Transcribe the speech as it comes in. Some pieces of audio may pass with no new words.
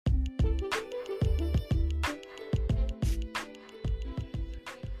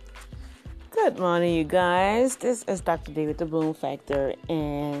Good morning, you guys. This is Dr. D with the Boom Factor,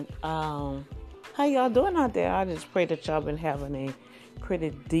 and how y'all doing out there? I just pray that y'all been having a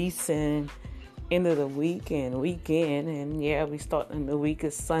pretty decent end of the week and weekend, and yeah, we starting the week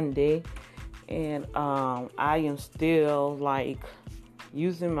is Sunday, and I am still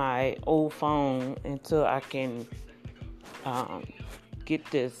using my old phone until I can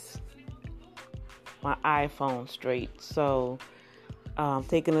get my iPhone straight. So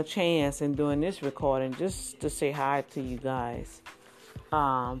taking a chance and doing this recording just to say hi to you guys.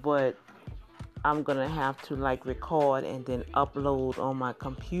 But I'm going to have to record and then upload on my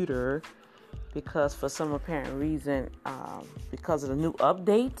computer because for some apparent reason, because of the new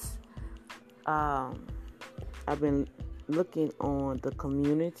updates, I've been looking on the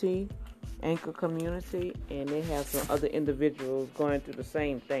Anchor community, and they have some other individuals going through the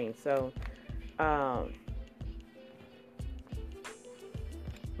same thing. So,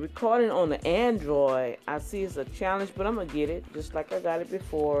 recording on the Android, I see it's a challenge, but I'm going to get it just like I got it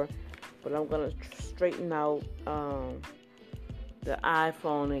before. But I'm going to straighten out the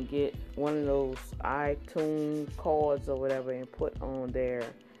iPhone and get one of those iTunes cards or whatever and put on there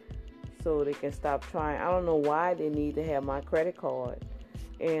so they can stop trying. I don't know why they need to have my credit card.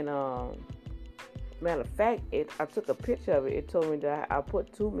 And matter of fact, I took a picture of it. It told me that I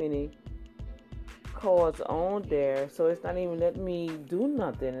put too many cards on there, so it's not even letting me do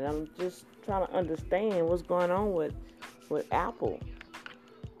nothing, and I'm just trying to understand what's going on with Apple.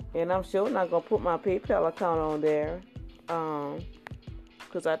 And I'm sure not gonna put my PayPal account on there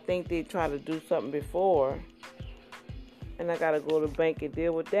because I think they tried to do something before, and I gotta go to the bank and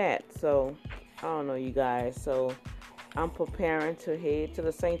deal with that. So I don't know, you guys. So I'm preparing to head to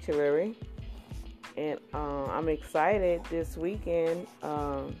the sanctuary, and I'm excited this weekend.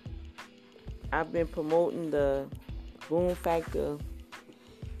 I've been promoting the Boom Factor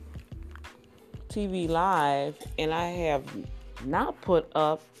TV Live, and I have not put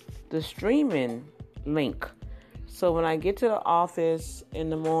up the streaming link. So when I get to the office in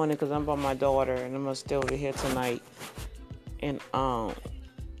the morning, because I'm by my daughter, and I'm going to stay over here tonight, and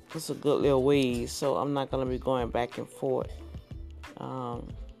it's a good little ways, so I'm not going to be going back and forth. I'm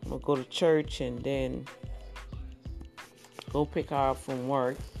going to go to church and then go pick her up from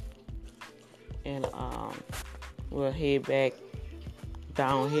work. And we'll head back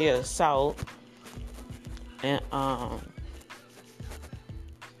down here south, and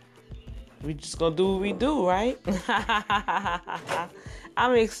we just gonna do what we do, right?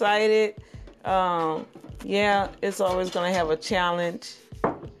 I'm excited. Yeah, it's always gonna have a challenge,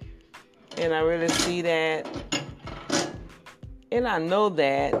 and I really see that, and I know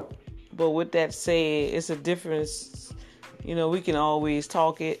that. But with that said, it's a difference. We can always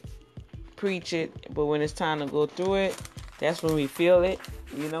talk it, preach it, but when it's time to go through it, that's when we feel it.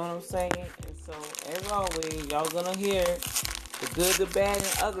 You know what I'm saying? And so, as always, y'all gonna hear the good, the bad,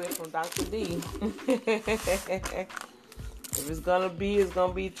 and ugly from Dr. D. If it's gonna be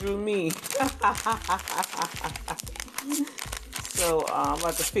through me. So, I'm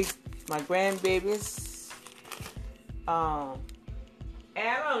about to fix my grandbabies. Adam,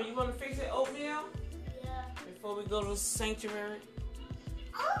 you wanna fix the oatmeal? Yeah. Before we go to the sanctuary?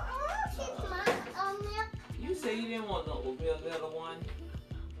 Milk. You say you didn't want no oatmeal, little one.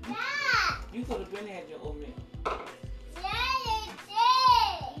 Yeah. You could have been had your oatmeal. Yeah, you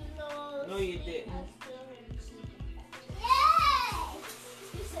did. No, you didn't. Yeah.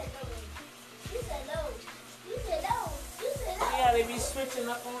 You said no. You said no. You said no. You said no. See how they be switching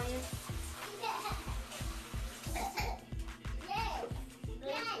up on you?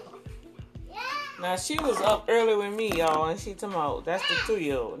 Now, she was up early with me, y'all, and she talking about, that's the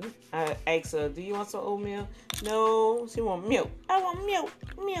 2-year-old. I asked her, do you want some oatmeal? No, she want milk. I want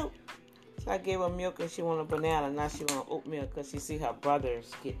milk. So I gave her milk, and she want a banana. Now she want oatmeal because she see her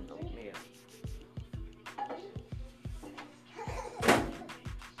brothers getting oatmeal.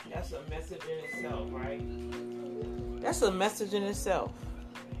 That's a message in itself, right? That's a message in itself.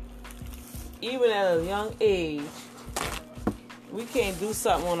 Even at a young age, we can't do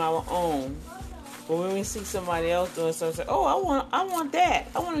something on our own. But when we see somebody else doing something, oh, I want that.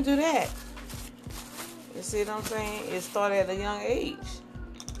 I want to do that. You see what I'm saying? It started at a young age.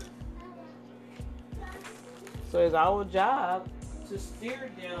 So it's our job to steer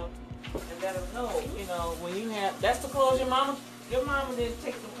them and let them know, when you have, that's the clothes your mama didn't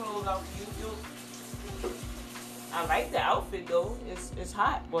take the clothes off you. I like the outfit though. It's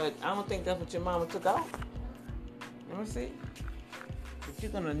hot, but I don't think that's what your mama took off. Let me see. But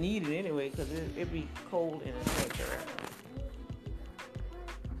you're gonna need it anyway because it be cold in the sanctuary.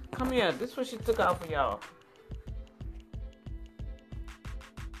 Come here. This is what she took out for y'all.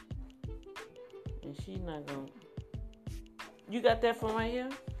 She's not gonna. You got that from right here?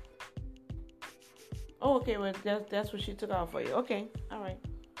 Oh, okay. Well, that's what she took out for you. Okay, all right.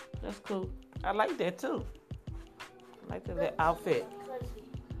 That's cool. I like that too. I like that outfit.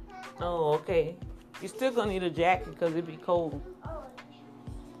 Oh, okay. You still gonna need a jacket because it be cold.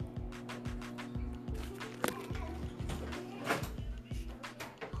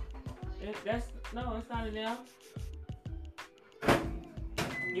 No, it's not in there.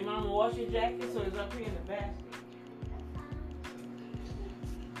 Your mama wash your jacket, so it's up here in the basket.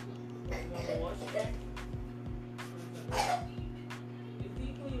 Your mama wash your jacket. Is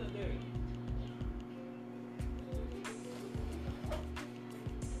he clean or dirty?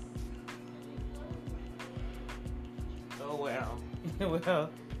 Oh well. Well,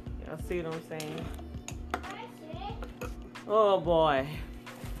 y'all see what I'm saying? Oh boy.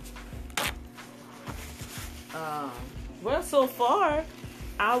 Well, so far,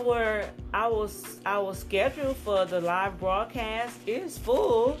 our schedule for the live broadcast is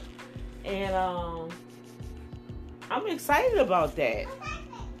full, and I'm excited about that.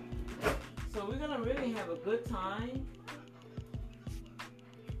 So we're gonna really have a good time.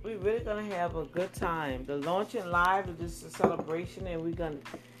 We're really gonna have a good time. The launching live is just a celebration, and we're gonna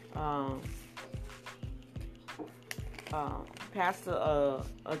Pastor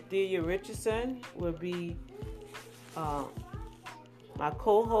Adelia Richardson will be my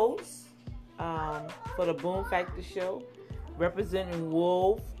co-host for the Boom Factor show, representing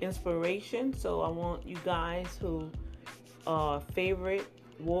Wolf Inspiration. So I want you guys who are favorite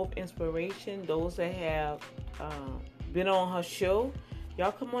Wolf Inspiration, those that have been on her show,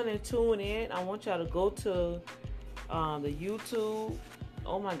 y'all come on and tune in. I want y'all to go to the YouTube.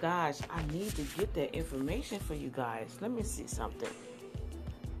 Oh my gosh, I need to get that information for you guys. Let me see something.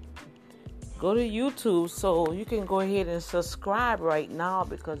 Go to YouTube so you can go ahead and subscribe right now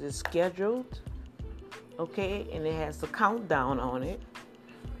because it's scheduled. Okay, and it has the countdown on it.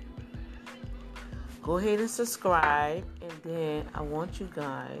 Go ahead and subscribe, and then I want you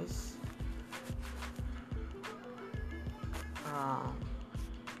guys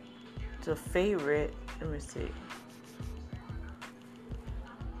to favorite. Let me see.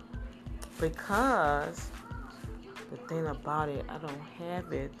 Because the thing about it, I don't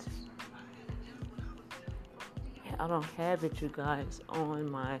have it, you guys, on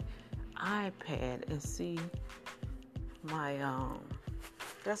my iPad. And see, my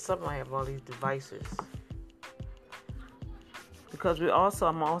that's something I have all these devices. Because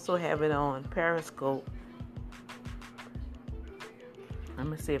I'm also having it on Periscope. Let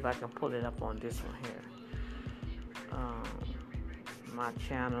me see if I can pull it up on this one here. My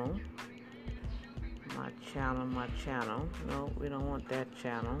channel. No, we don't want that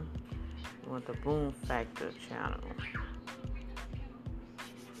channel. We want the Boom Factor channel.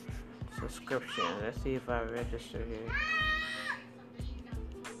 Subscription. Let's see if I register here.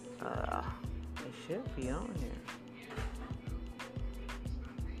 It should be on here.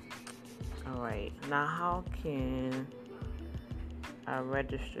 Alright. Now how can I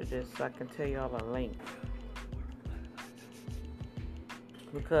register this so I can tell y'all a link?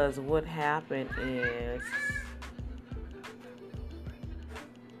 Because what happened is,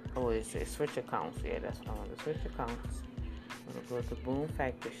 it says switch accounts. Yeah, that's what I want to switch accounts. I'm going to go to Boom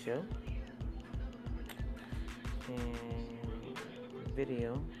Factor Show and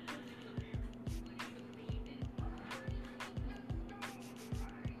video.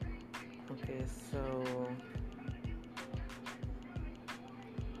 Okay, so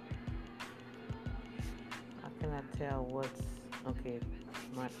how can I tell what's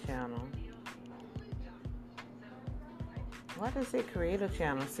my channel? Why does it create a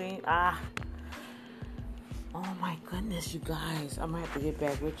channel? See, oh my goodness, you guys, I'm gonna have to get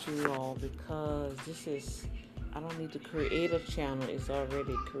back with you all because I don't need to create a channel. It's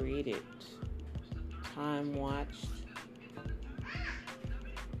already created. Time watched.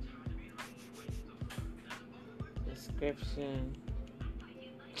 Description.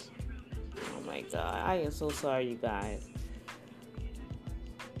 Oh my God, I am so sorry, you guys.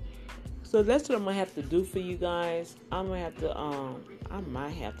 So that's what I'm gonna have to do for you guys. I'm gonna have to I might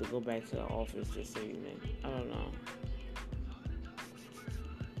have to go back to the office this evening. I don't know.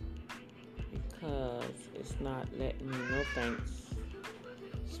 Because it's not letting me. No thanks.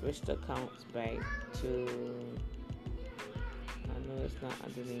 Switch the accounts back to, I know it's not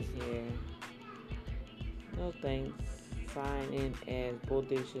underneath here. No thanks. Sign in as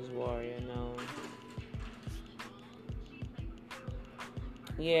Bodacious Warrior. No.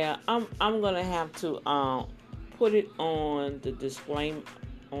 Yeah, I'm gonna have to put it on the display,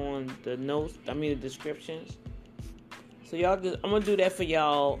 on the notes. The descriptions. So y'all I'm gonna do that for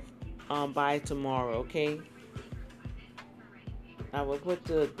y'all by tomorrow, okay? I will put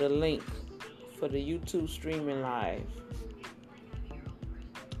the link for the YouTube streaming live.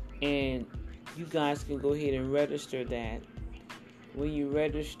 And you guys can go ahead and register that. When you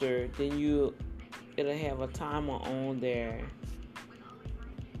register, then it'll have a timer on there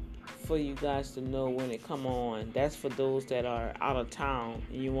for you guys to know when it come on. That's for those that are out of town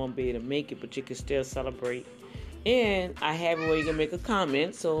and you won't be able to make it, but you can still celebrate. And I have it where you can make a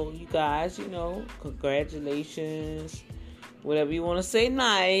comment. So you guys, congratulations. Whatever you want to say,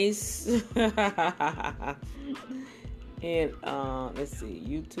 nice. And let's see,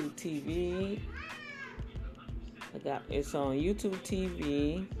 YouTube TV. It's on YouTube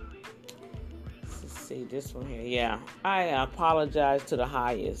TV. Let's see this one here. Yeah, I apologize to the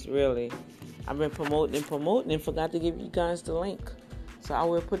highest. Really, I've been promoting and forgot to give you guys the link. So I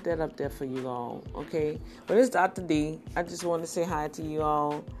will put that up there for you all. Okay, but it's Dr. D. I just want to say hi to you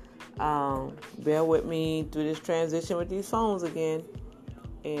all. Bear with me through this transition with these phones again,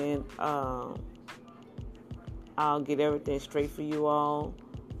 and I'll get everything straight for you all,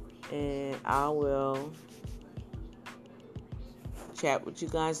 and I will chat with you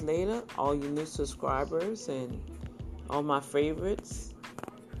guys later, all you new subscribers and all my favorites.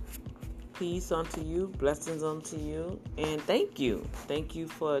 Peace unto you, blessings unto you, and thank you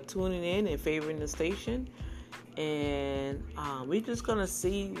for tuning in and favoring the station. And we're just gonna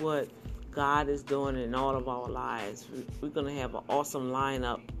see what God is doing in all of our lives. We're gonna have an awesome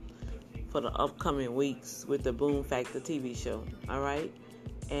lineup for the upcoming weeks with the Boom Factor TV show. All right,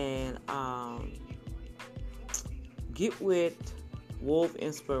 and get with Wolf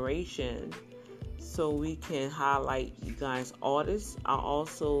Inspiration so we can highlight you guys artists. I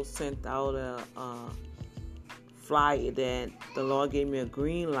also sent out a flyer that the Lord gave me a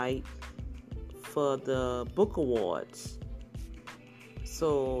green light for the book awards.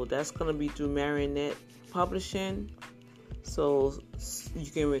 So that's going to be through Marionette Publishing. So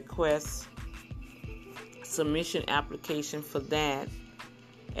you can request submission application for that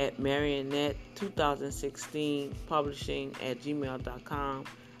at Marionette 2016 publishing at gmail.com.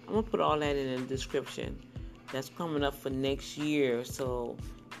 I'm going to put all that in the description. That's coming up for next year. So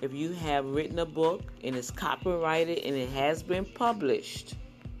if you have written a book and it's copyrighted and it has been published,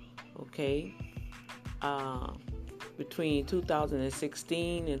 okay, between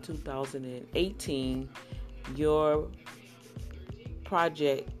 2016 and 2018, your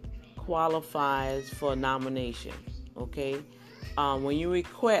project qualifies for a nomination, okay? When you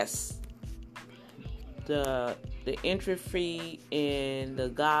request the entry fee and the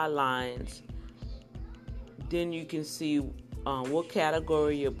guidelines, then you can see what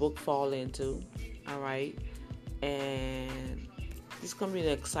category your book fall into, all right? And it's going to be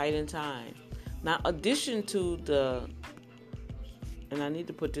an exciting time. Now, addition to and I need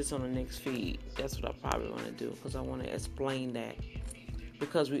to put this on the next feed. That's what I probably want to do because I want to explain that.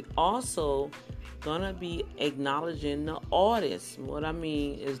 Because we also going to be acknowledging the artists. What I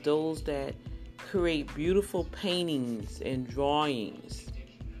mean is those that create beautiful paintings and drawings,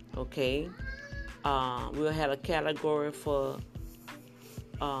 okay? We'll have a category for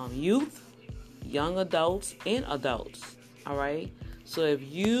youth, young adults, and adults, all right? So if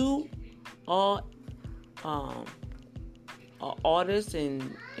you are artists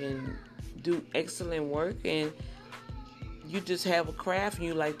and do excellent work and you just have a craft and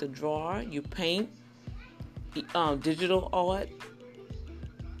you like to draw, you paint, digital art,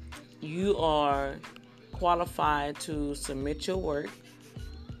 you are qualified to submit your work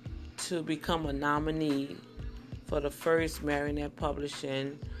to become a nominee for the first Marionette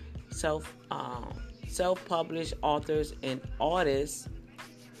Publishing self-published authors and artists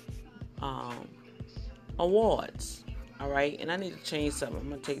awards. All right, and I need to change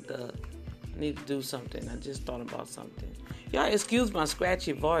something. I need to do something. I just thought about something. Y'all excuse my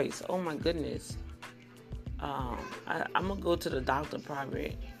scratchy voice. Oh my goodness. I'm gonna go to the doctor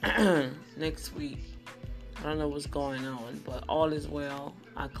probably next week. I don't know what's going on, but all is well.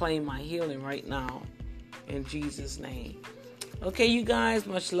 I claim my healing right now in Jesus' name. Okay, you guys,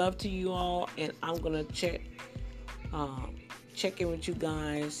 much love to you all, and I'm gonna check in with you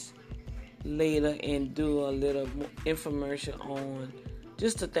guys later and do a little infomercial on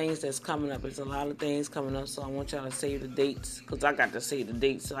just the things that's coming up. There's a lot of things coming up, so I want y'all to save the dates because I got to save the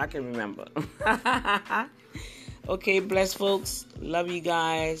dates so I can remember. Okay, bless folks. Love you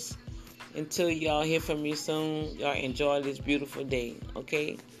guys. Until y'all hear from me soon, y'all enjoy this beautiful day,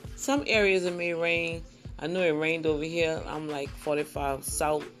 okay? Some areas it may rain. I know it rained over here. I'm like 45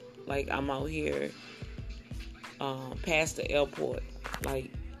 south, like I'm out here past the airport,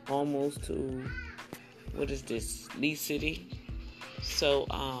 like almost to, what is this, Lee City. So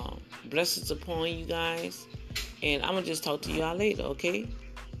Blessings upon you guys. And I'm going to just talk to y'all later, okay?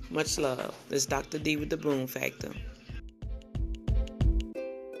 Much love. This is Dr. D with the Boom Factor.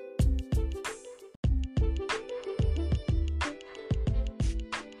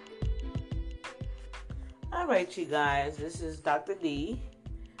 All right, you guys. This is Dr. D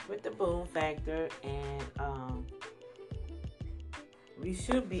with the Boom Factor. And we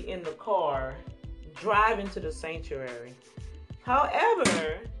should be in the car driving to the sanctuary.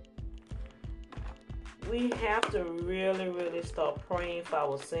 However, we have to really start praying for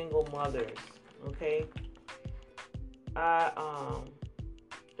our single mothers, okay?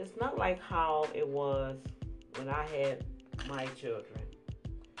 It's not like how it was when I had my children.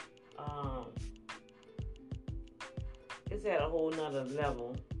 It's at a whole nother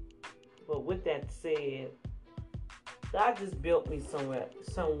level. But with that said, God just built me some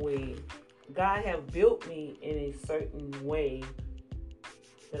way. God have built me in a certain way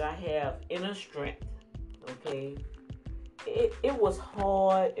that I have inner strength. Okay, it was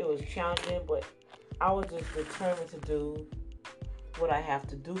hard, it was challenging, but I was just determined to do what I have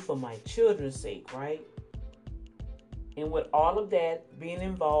to do for my children's sake, right? And with all of that being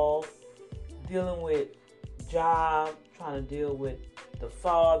involved, dealing with job, trying to deal with the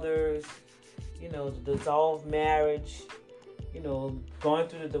fathers, the dissolved marriage, going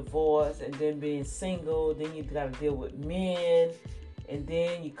through the divorce, and then being single, then you got to deal with men. And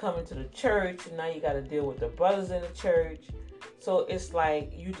then you come into the church, and now you got to deal with the brothers in the church. So it's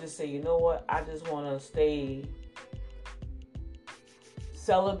like you just say, you know what? I just want to stay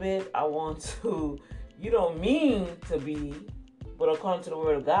celibate. I want to. You don't mean to be, but according to the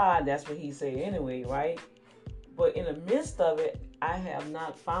word of God, that's what He say anyway, right? But in the midst of it, I have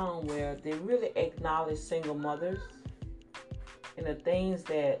not found where they really acknowledge single mothers and the things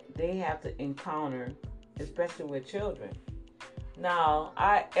that they have to encounter, especially with children. Now,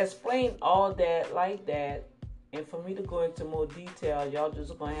 I explained all that like that, and for me to go into more detail, y'all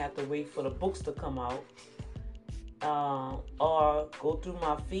just going to have to wait for the books to come out, or go through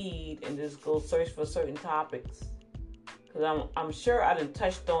my feed and just go search for certain topics, because I'm sure I done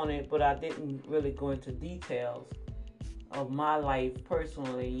touched on it, but I didn't really go into details of my life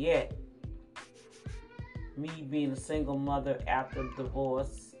personally yet. Me being a single mother after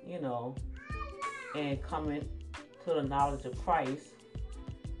divorce, and coming to the knowledge of Christ,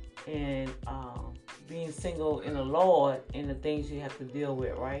 and being single in the Lord, and the things you have to deal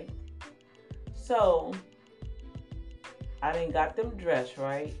with, right? So I done got them dressed,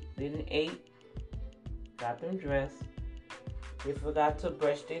 right? They done ate, got them dressed. They forgot to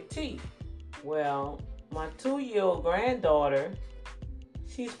brush their teeth. Well, my 2-year-old granddaughter,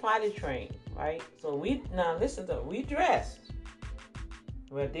 she's potty trained, right? So we dressed.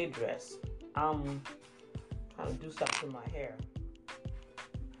 Well, they dressed. I'm trying to do something to my hair.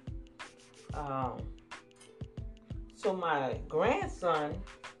 So my grandson,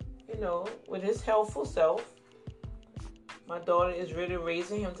 with his helpful self, my daughter is really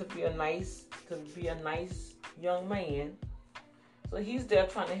raising him to be a nice young man. So he's there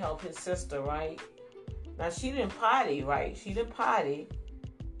trying to help his sister, right? Now she didn't potty, right?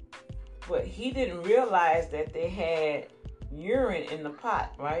 But he didn't realize that they had urine in the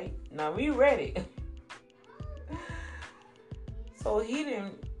pot, right? Now we ready. So he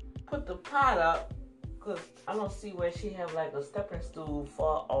didn't put the pot up, because I don't see where she have like a stepping stool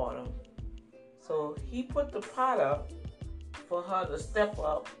for Autumn. So he put the pot up for her to step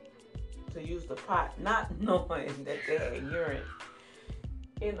up to use the pot, not knowing that they had urine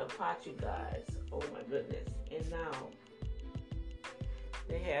in the pot, you guys. Oh my goodness. And now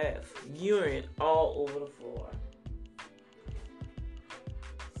they have urine all over the floor.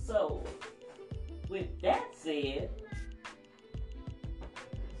 So with that said,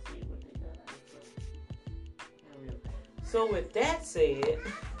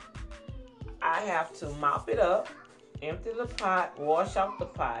 I have to mop it up, empty the pot, wash out the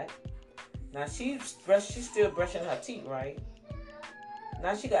pot. Now she's still brushing her teeth, right?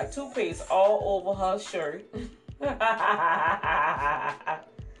 Now she got toothpaste all over her shirt.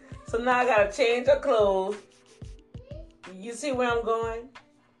 So now I gotta change her clothes. You see where I'm going?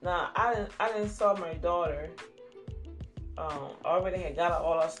 Now I didn't saw my daughter. Already had got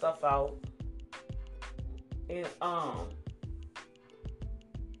all her stuff out, and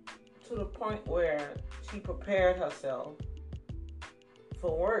to the point where she prepared herself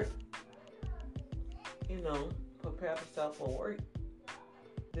for work. Prepared herself for work.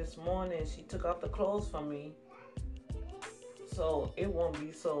 This morning she took off the clothes from me, so it won't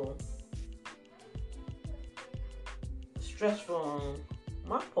be so stressful on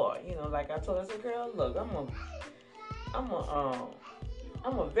my part. Like I told her, I said, girl, look, I'm gonna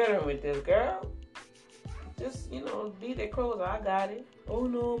I'm a veteran with this, girl. Just, leave that clothes. I got it. Oh,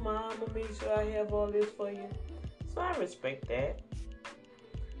 no, Mom, I'm going to make sure I have all this for you. So I respect that.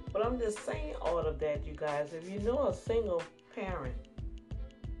 But I'm just saying all of that, you guys. If you know a single parent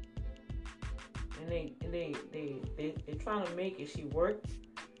and they're trying to make it, she worked.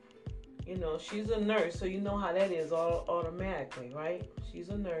 She's a nurse, so you know how that is automatically, right? She's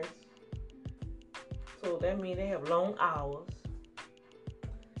a nurse. So that means they have long hours.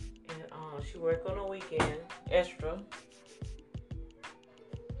 And she work on the weekend, extra.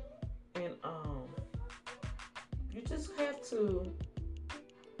 And you just have to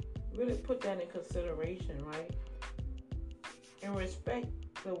really put that in consideration, right? And respect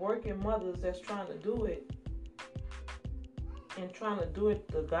the working mothers that's trying to do it and trying to do it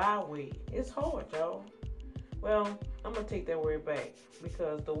the God way. It's hard, y'all. Well, I'm going to take that word back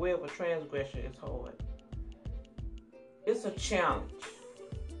because the way of a transgressor is hard. It's a challenge.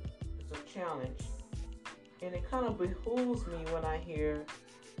 It's a challenge. And it kind of behooves me when I hear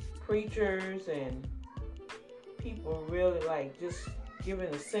preachers and people really like just giving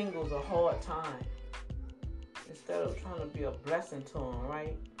the singles a hard time instead of trying to be a blessing to them,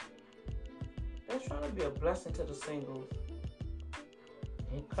 right? Let's try to be a blessing to the singles.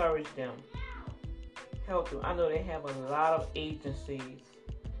 Encourage them. Help them. I know they have a lot of agencies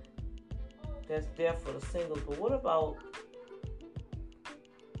that's there for the singles, but what about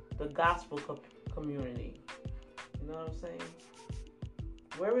the gospel community? You know what I'm saying?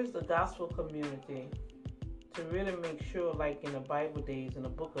 Where is the gospel community to really make sure, like in the Bible days, in the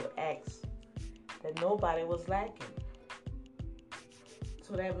book of Acts, that nobody was lacking?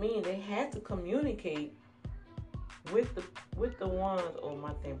 So that means they had to communicate with the ones. Oh,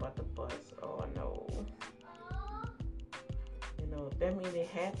 my thing about the bus. Oh no. That means they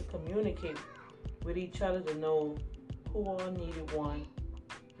had to communicate with each other to know who all needed one.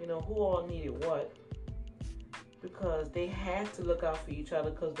 Who all needed what. Because they had to look out for each other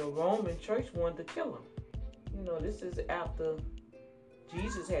because the Roman church wanted to kill them. This is after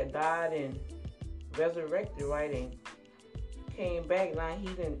Jesus had died and resurrected, right? And came back. Now he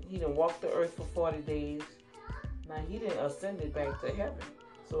didn't walk the earth for 40 days. Now he didn't ascend it back to heaven.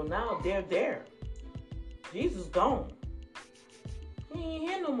 So now they're there. Jesus gone. He ain't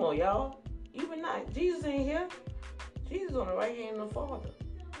here no more, y'all. Even now, Jesus ain't here. Jesus on the right hand of the Father.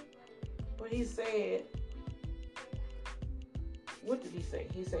 But he said, what did he say?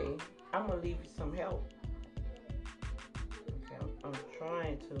 He said, I'm going to leave you some help. Okay, I'm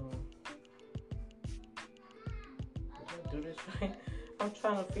trying to... Did I do this right? I'm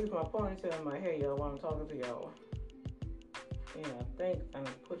trying to fix my ponytail in my hair, y'all, while I'm talking to y'all. Yeah, I think I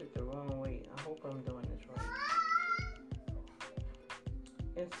put it the wrong way. I hope I'm doing this right.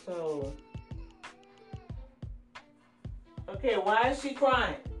 And so... Okay, why is she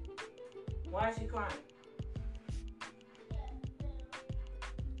crying? Why is she crying?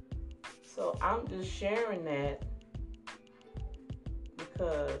 So I'm just sharing that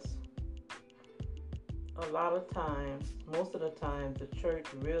because a lot of times, most of the time, the church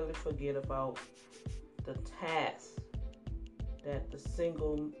really forget about the task that the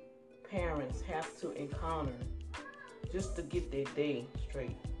single parents have to encounter just to get their day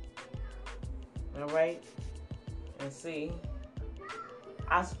straight. All right? And see,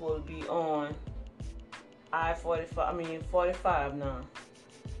 I'm supposed to be on I-45, 45 now.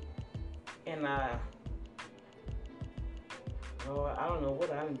 And Lord, I don't know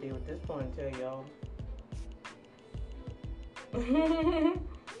what I done did with this ponytail, y'all.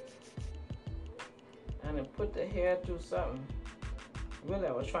 I done put the hair through something. Really,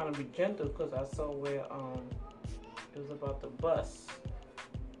 I was trying to be gentle because I saw where it was about to bust.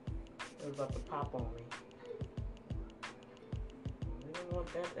 It was about to pop on me. I didn't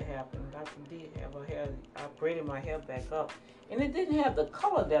want that to happen. Dr. D have her hair. I braided my hair back up, and it didn't have the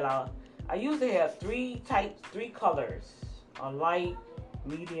color that I usually have three colors: a light,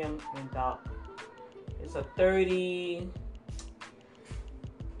 medium, and dark. It's a 30.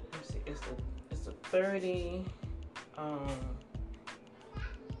 Let me see. It's a 30.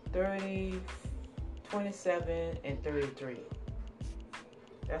 30, 27, and 33.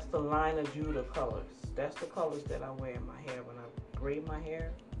 That's the line of Judah colors. That's the colors that I wear in my hair when I braid my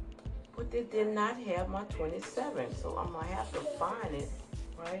hair. But they did not have my 27, so I'm going to have to find it,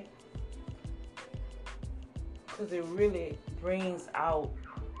 right? Because it really brings out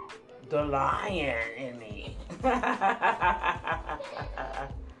the lion in me. All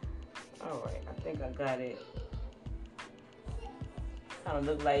right, I think I got it. Kind of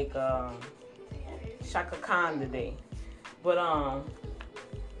look like Shaka Khan today, but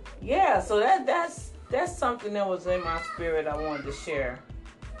yeah. So that's something that was in my spirit. I wanted to share.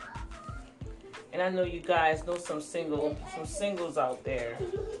 And I know you guys know some singles out there.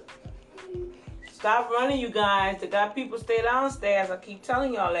 Stop running, you guys. They got people stay downstairs. I keep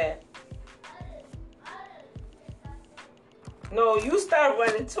telling y'all that. No, you start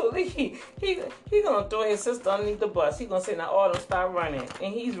running too. He gonna throw his sister underneath the bus. He gonna say, now Autumn, stop running.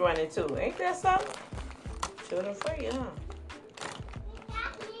 And he's running too. Ain't that something? Children free, huh?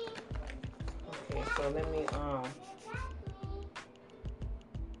 Okay, so let me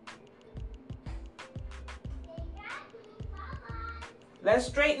let's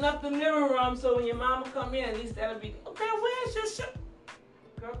straighten up the living room so when your mama come in, at least that'll be okay. Where's your shoe?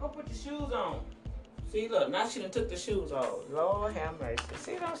 Girl, go put your shoes on. See, look, now she done took the shoes off. Lord have mercy.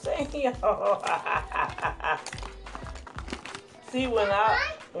 See what I'm saying? See, when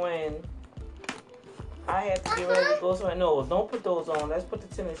I had to get ready to go somewhere. No, don't put those on. Let's put the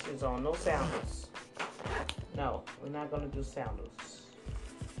tennis shoes on. No sandals. No, we're not going to do sandals.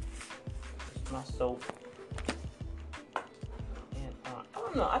 It's my soap. And I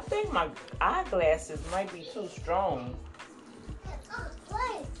don't know. I think my eyeglasses might be too strong.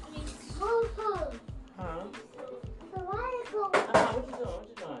 Huh? What you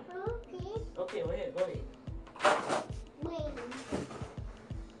doing? Okay, go ahead. Wait.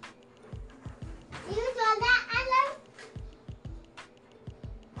 You saw that, Ella?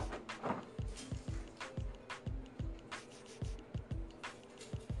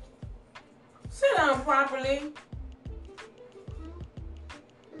 Sit down properly.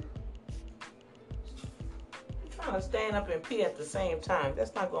 You're trying to stand up and pee at the same time.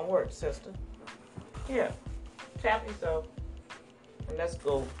 That's not going to work, sister. Here, tap yourself. And let's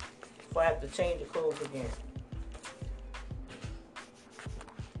go before I have to change the clothes again.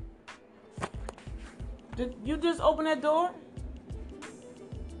 Did you just open that door?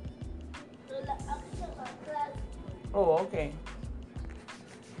 Oh, okay.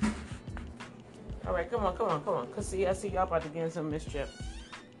 All right, come on. Cause see, I see y'all about to get in some mischief.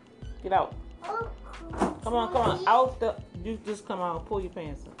 Get out. Come on. Out the. You just come out and pull your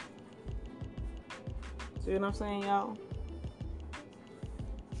pants up. See what I'm saying, y'all?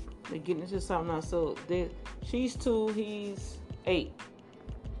 They're getting into something else. So she's 2, he's 8.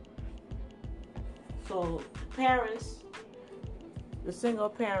 So parents, the single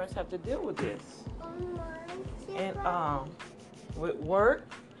parents have to deal with this. And with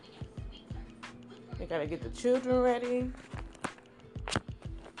work, they gotta get the children ready.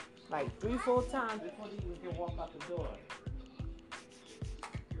 Like 3-4 times before they even can walk out the door.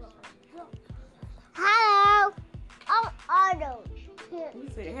 Hello, I'm Autumn. You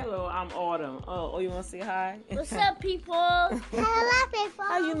say hello, I'm Autumn. Oh, you wanna say hi? What's up, people? Hello, people.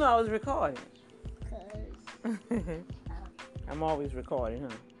 How you know I was recording? 'Cause I'm always recording,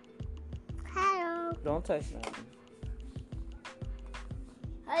 huh? hello. Don't touch nothing.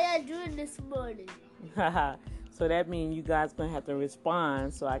 How y'all doing this morning? So that means you guys gonna have to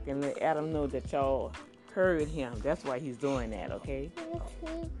respond so I can let Adam know that y'all heard him. That's why he's doing that, okay?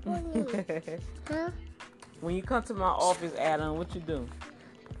 Huh? When you come to my office, Adam, what you do?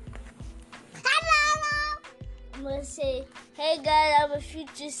 Hello. I'm gonna say, hey guys, I'm a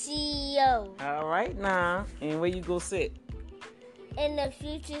future CEO. All right, now. And where you go sit? In the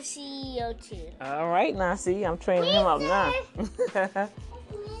future CEO chair. All right, now. See, I'm training him up now.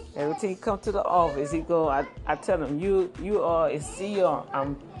 Every time he come to the office, he go, I tell him, you are a CEO.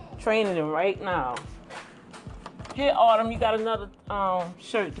 I'm training him right now. Here, Autumn, you got another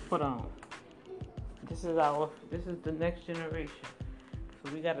shirt to put on. This is the next generation.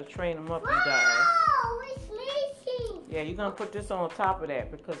 So we got to train them up, you guys. Wow, it's leaking. Yeah, you're going to put this on top of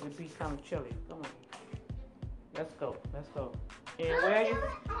that because it be kind of chilly. Come on. Let's go. And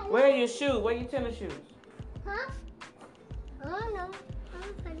where are your shoes? Where are your tennis shoes? Huh? Oh, no.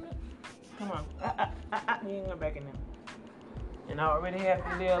 Come on. You ain't going back in there. And I already have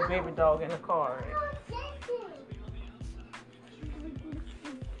the little baby dog in the car.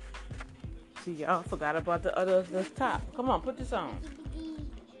 See, y'all forgot about the top. Come on, put this on.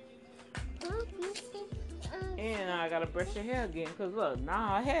 And I gotta brush your hair again, cause look,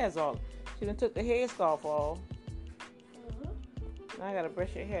 now her hair's all. She done took the headscarf off. Now I gotta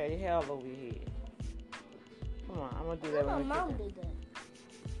brush your hair all over your head. Come on, I'm gonna do that. My mom did that.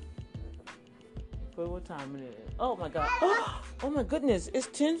 For what time it is? Oh my God! Oh my goodness! It's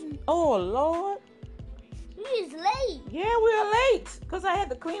 10. Oh Lord! He's late. Yeah, we're late, cause I had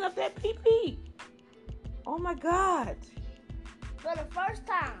to clean up that pee. Oh my God! For the first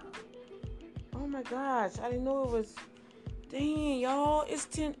time. Oh my gosh, I didn't know it was. Dang, y'all, it's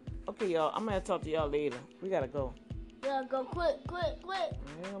 10. Okay, y'all, I'm gonna talk to y'all later. We gotta go. Yeah, go quick. It ain't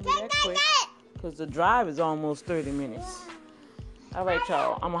gonna be that quick, cause the drive is almost 30 minutes. All right,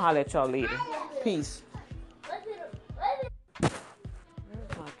 y'all. I'm going to holler at y'all later. Peace.